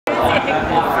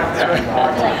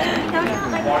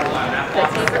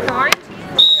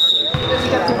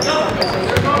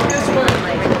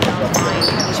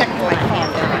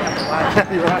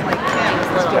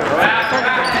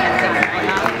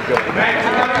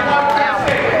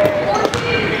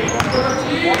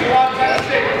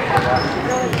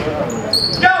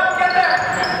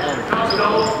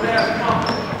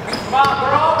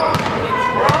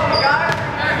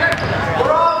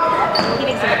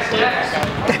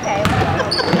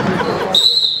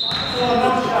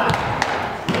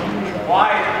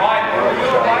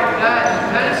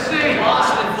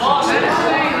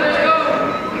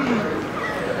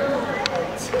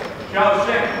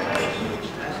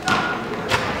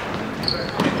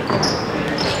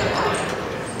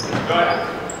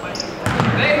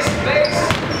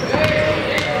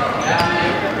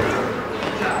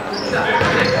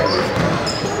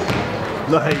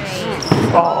Nice.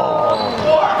 Oh.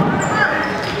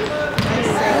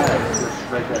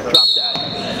 Drop that.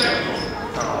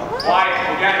 Wide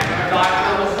again. Dodge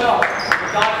a little still.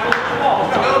 Dodge a little ball.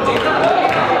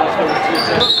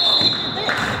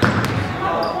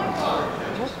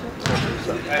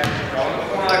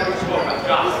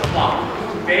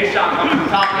 Base shot comes from the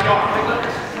top of the yard.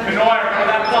 Benoit, go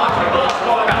that block.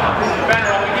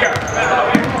 Bender over here. Bender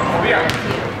over here. Over here.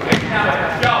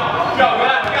 Go. Go.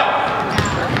 Go. Go.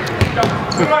 Go.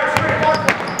 Benoit, straight forward.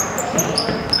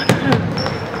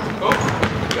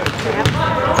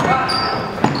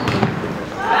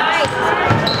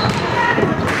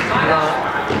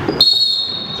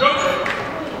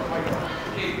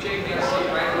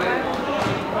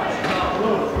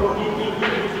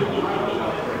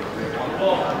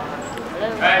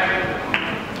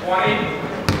 Hey,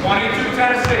 22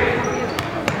 Tennessee.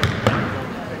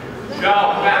 Go,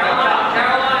 back on top.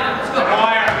 Carolina, let's go.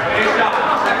 Wire, base shot.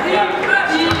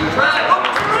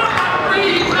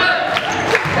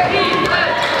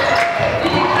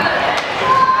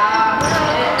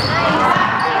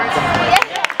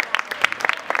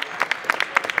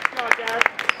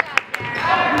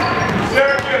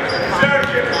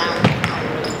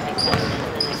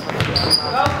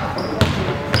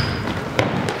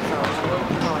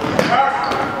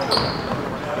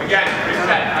 Again,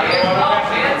 reset.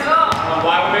 Hands up.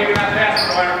 Why we're making that pass,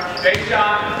 base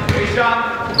shot, base shot.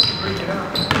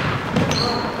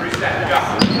 Reset, go.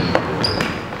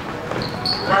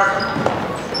 Work.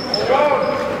 Go.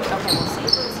 Okay, we'll see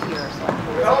who's here.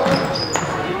 Go.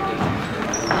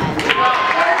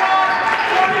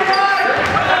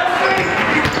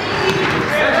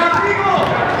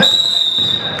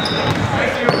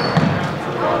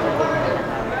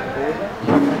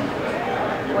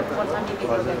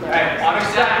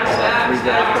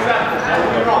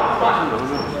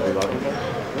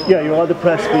 Yeah, you're allowed to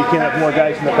press, but you can't have more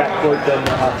guys in the backcourt than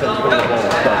the offense.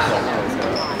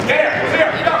 Here,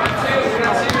 here, go.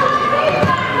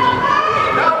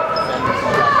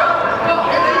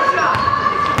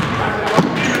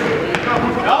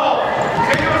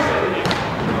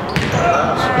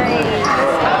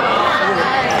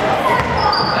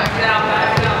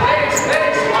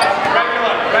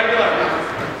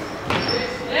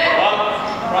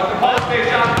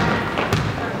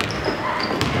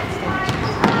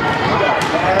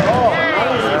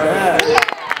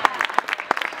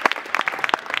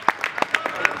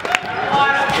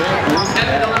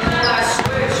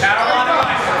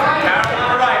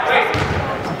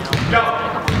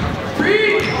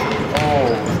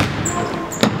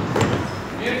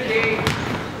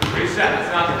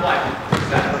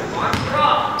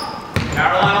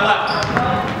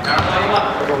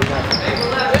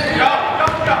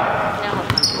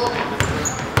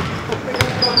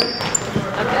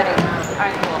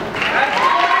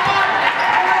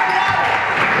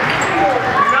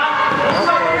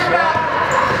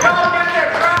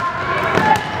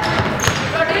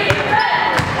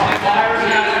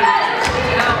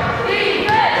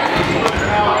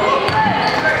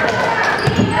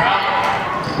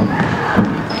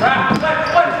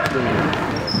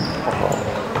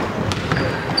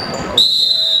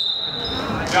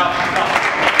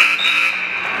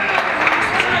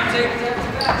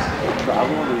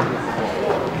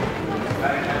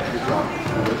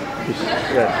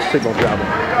 Yeah, signal driving.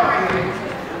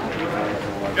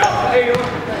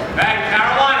 Back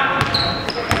Carolina.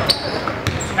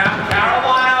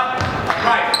 Carolina.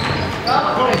 Right.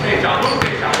 Move stage on. Move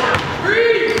stage on.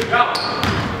 Breathe. Go.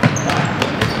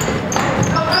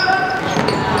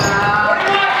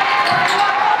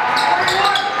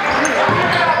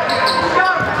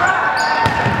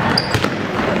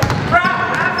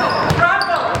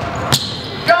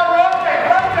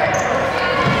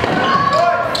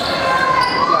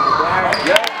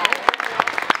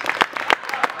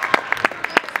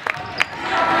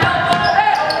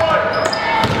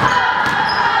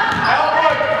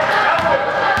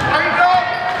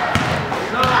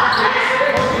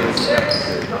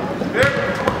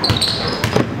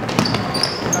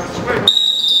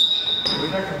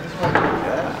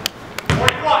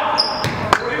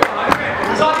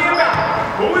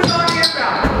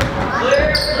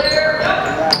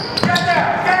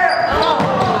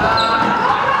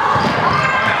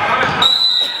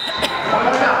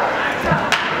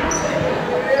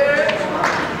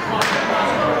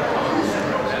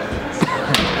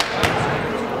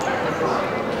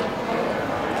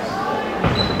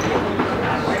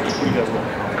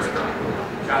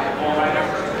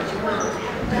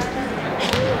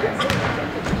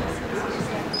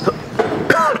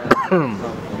 I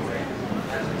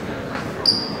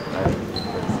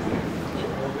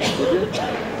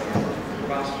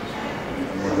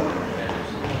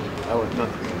was not.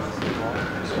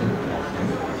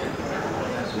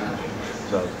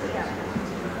 So.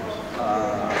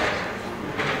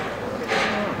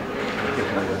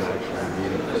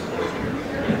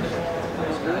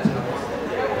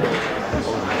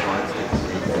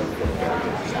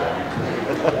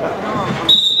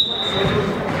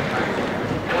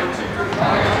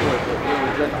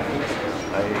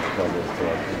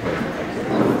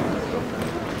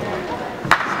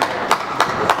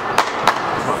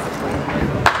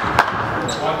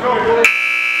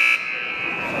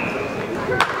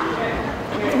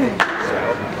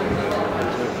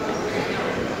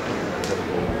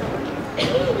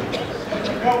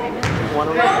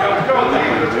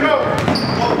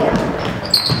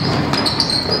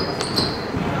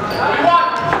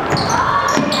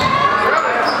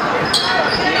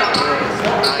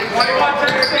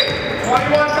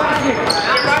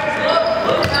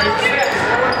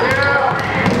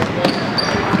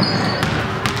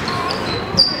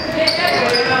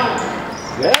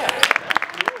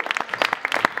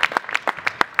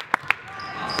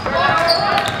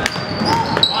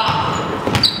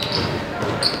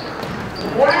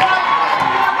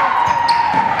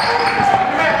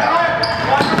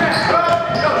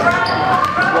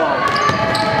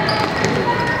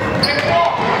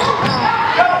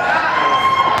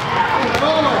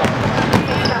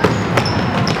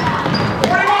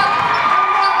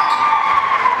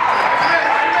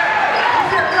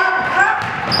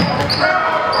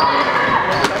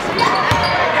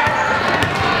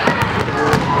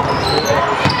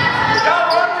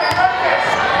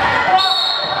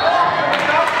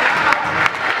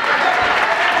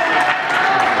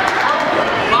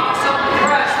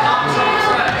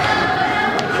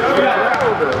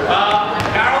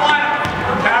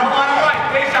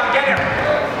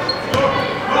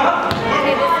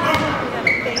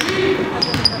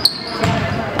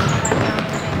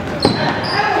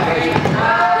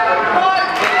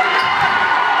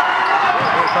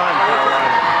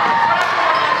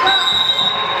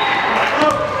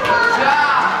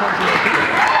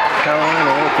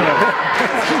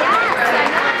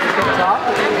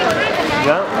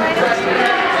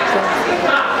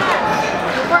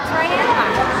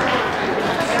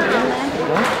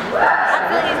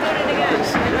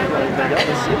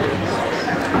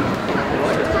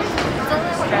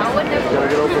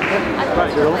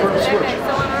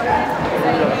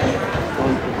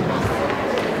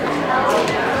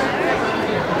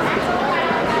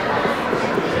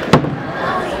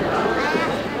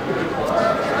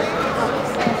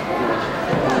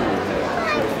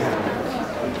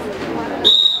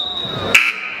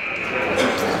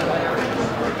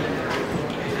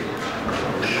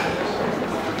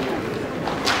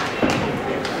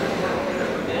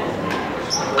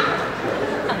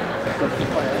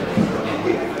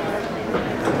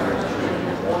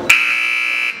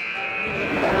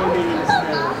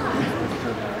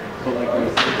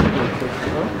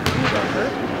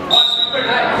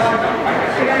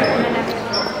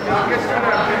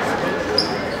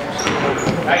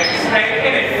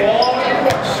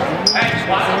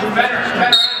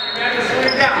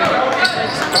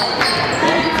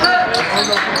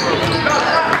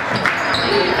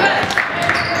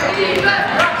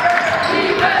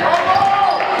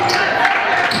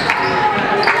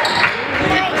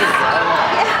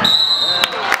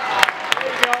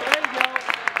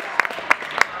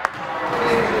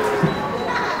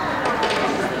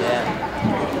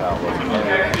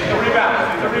 Okay, the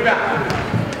rebound. The rebound.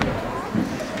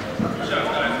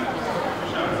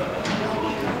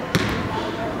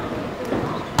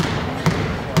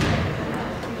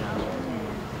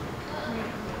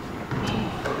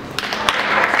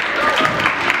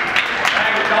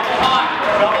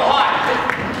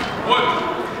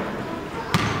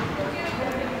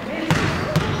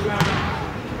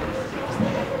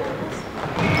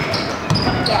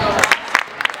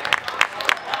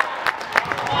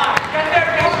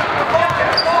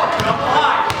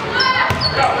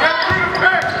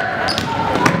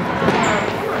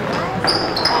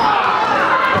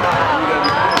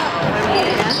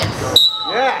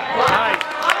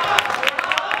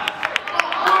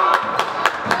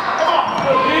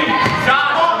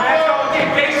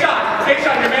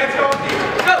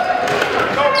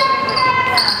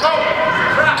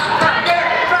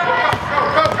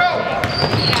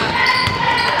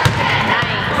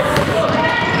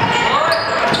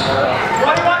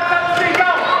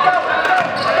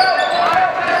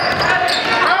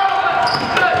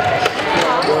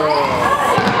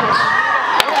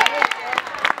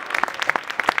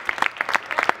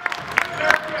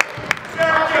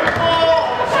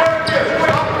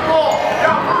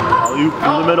 You in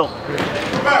the middle.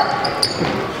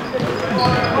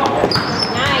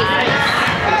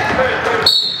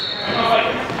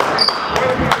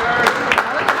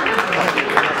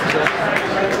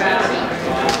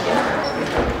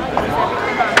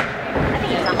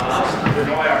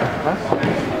 Huh?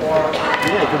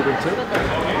 Yeah, it could have been two.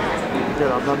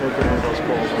 Yeah, I'm not making any of those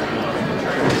calls.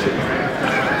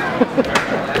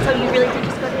 So you really did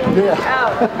just go to the end? Yeah.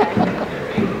 Oh,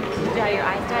 okay. Are your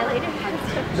eyes dilated?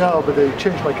 No, but they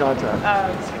changed my contact.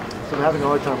 Oh. So I'm having a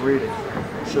hard time reading.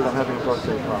 So I'm having a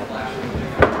birthday problem. I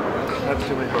have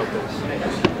too many birthdays.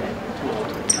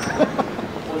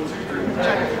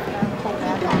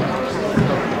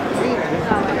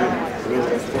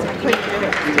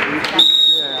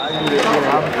 Yeah, I need it.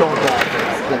 Yeah, I'm going back.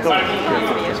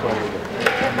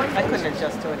 I couldn't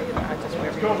adjust to it either. I just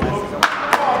wear reading glasses.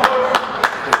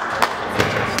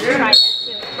 Try that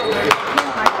too.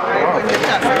 I wouldn't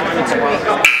adjust for 2 weeks.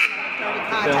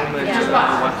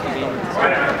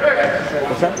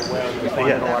 What's that?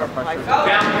 Yeah.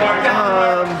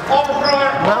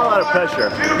 Not a lot of pressure,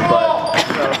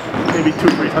 but maybe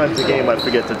 2-3 times a game I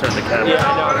forget to turn the camera. Yeah, I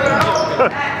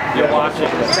know. You're watching.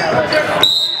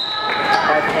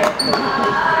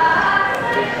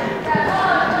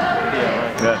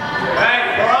 Yeah.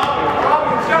 Hey, we're up.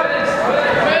 Let's go.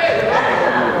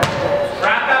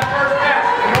 Wrap that first pass.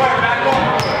 Canoyer, back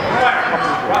off.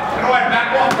 Canoyer, back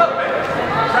off a little bit.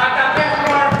 Wrap that pass,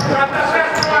 Canoyer. Wrap that pass,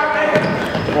 Canoyer.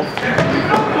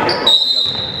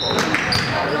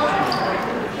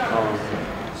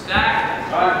 Stack.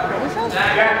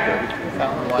 Stack.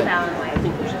 Found white.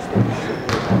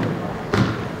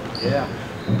 Yeah.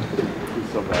 He's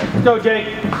so bad. Let's go, Jake.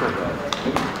 So bad.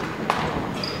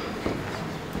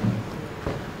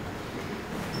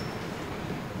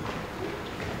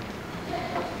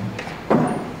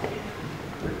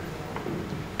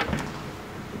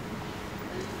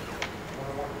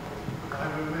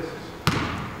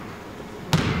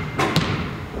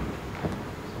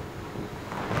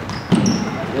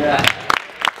 Yeah.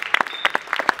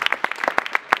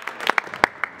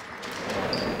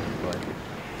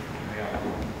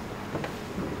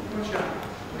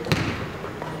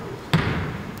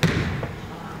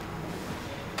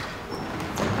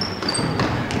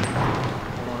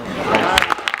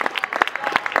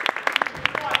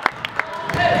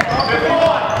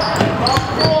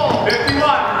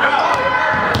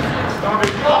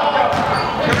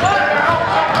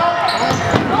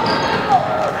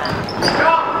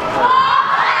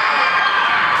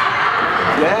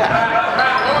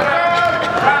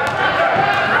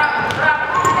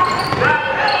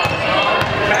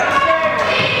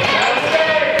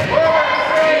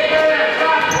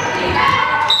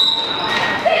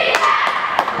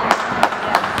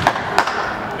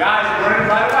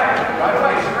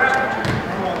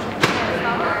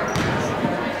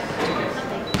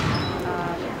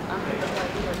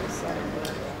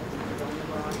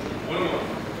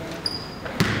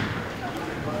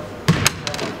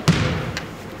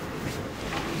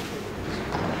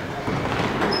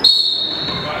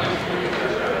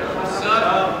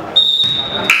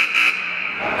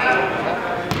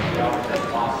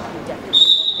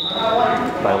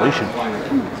 Violation.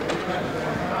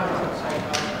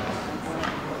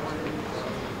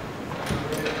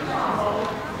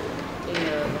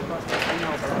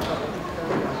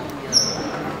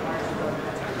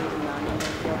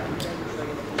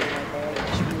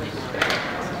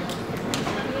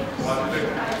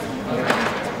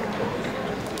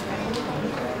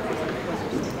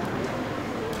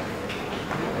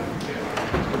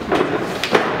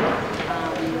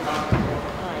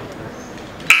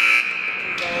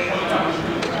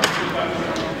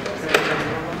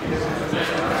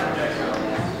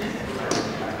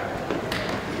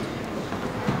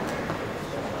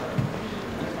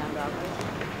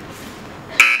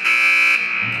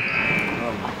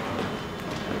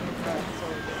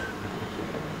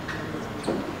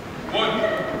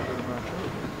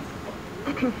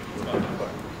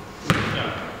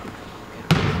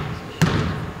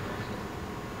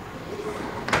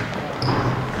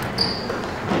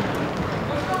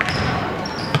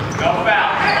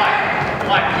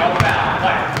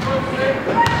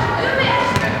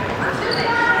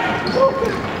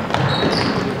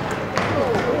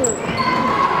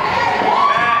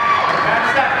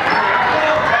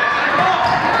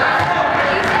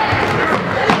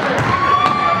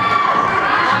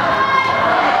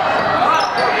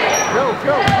 Go,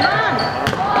 come on.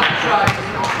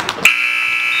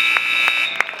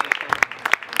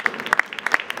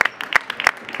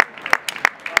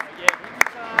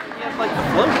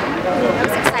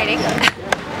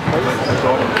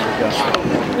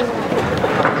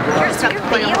 You're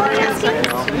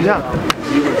videoing? Yeah.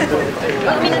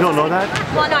 You don't know that?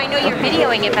 Well, no, I know you're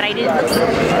videoing it, but I didn't.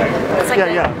 Looks like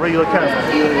Yeah, regular camera.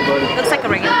 Looks like a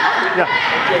regular. Yeah.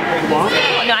 Well,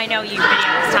 no, I know you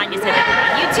video this time. You said that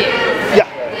on YouTube. Yeah.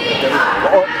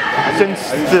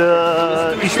 Since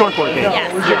the East Northport game.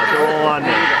 Yes. Yeah, they're all on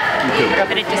YouTube.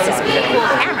 But it just is a cool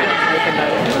camera.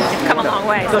 It's come a long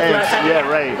way. Yeah,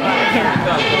 right.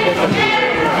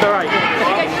 All right.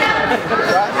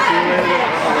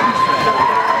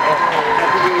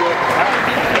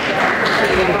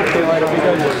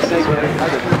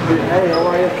 Hey, how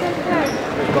are you?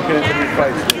 Don't get into these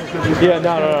fights. Yeah,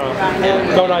 no.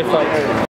 No knife fights.